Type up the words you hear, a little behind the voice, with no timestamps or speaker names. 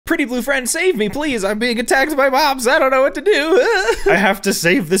Pretty blue friend, save me, please. I'm being attacked by mobs. I don't know what to do. I have to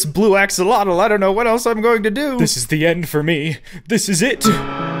save this blue axolotl. I don't know what else I'm going to do. This is the end for me. This is it.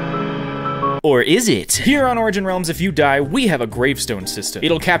 Or is it? Here on Origin Realms, if you die, we have a gravestone system.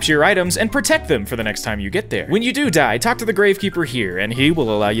 It'll capture your items and protect them for the next time you get there. When you do die, talk to the gravekeeper here, and he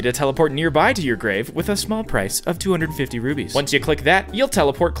will allow you to teleport nearby to your grave with a small price of 250 rubies. Once you click that, you'll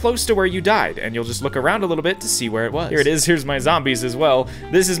teleport close to where you died, and you'll just look around a little bit to see where it was. Here it is, here's my zombies as well.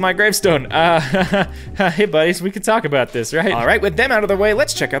 This is my gravestone. Hey buddies, we can talk about this, right? All right, with them out of the way,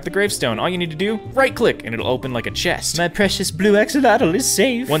 let's check out the gravestone. All you need to do, right click, and it'll open like a chest. My precious blue axolotl is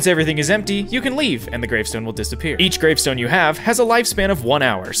safe. Once everything is empty, you can leave, and the gravestone will disappear. Each gravestone you have has a lifespan of 1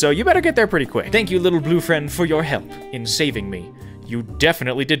 hour, so you better get there pretty quick. Thank you, little blue friend, for your help in saving me. You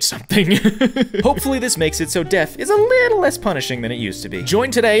definitely did something. Hopefully this makes it so death is a little less punishing than it used to be. Join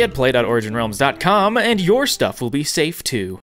today at play.originrealms.com, and your stuff will be safe too.